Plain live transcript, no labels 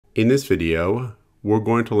In this video, we're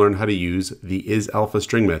going to learn how to use the isalpha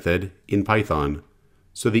string method in Python.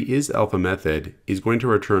 So the isalpha method is going to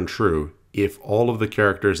return true if all of the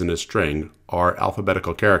characters in a string are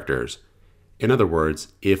alphabetical characters. In other words,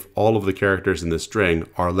 if all of the characters in the string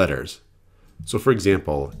are letters. So for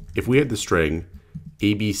example, if we had the string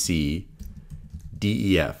ABC,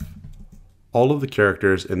 DEF, all of the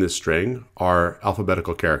characters in this string are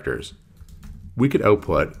alphabetical characters. We could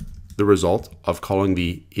output the result of calling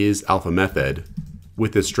the isalpha method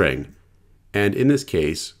with this string. And in this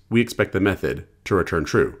case, we expect the method to return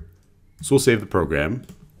true. So we'll save the program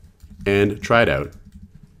and try it out.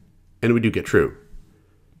 And we do get true.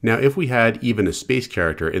 Now, if we had even a space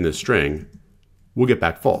character in this string, we'll get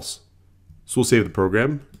back false. So we'll save the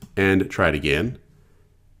program and try it again.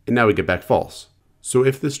 And now we get back false. So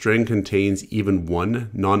if the string contains even one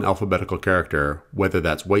non-alphabetical character, whether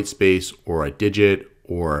that's white space or a digit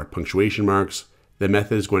or punctuation marks, the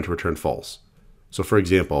method is going to return false. So for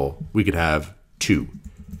example, we could have 2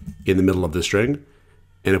 in the middle of the string,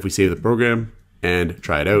 and if we save the program and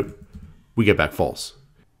try it out, we get back false.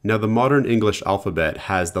 Now the modern English alphabet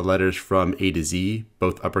has the letters from A to Z,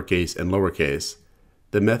 both uppercase and lowercase.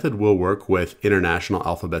 The method will work with international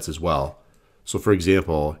alphabets as well. So for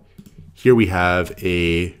example, here we have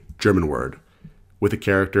a German word with a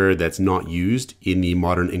character that's not used in the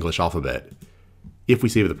modern English alphabet. If we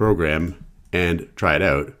save the program and try it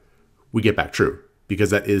out, we get back true because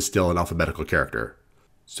that is still an alphabetical character.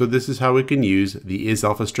 So this is how we can use the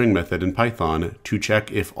isalpha string method in Python to check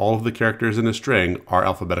if all of the characters in a string are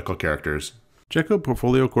alphabetical characters. Check out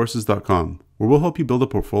portfoliocourses.com, where we'll help you build a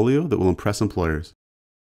portfolio that will impress employers.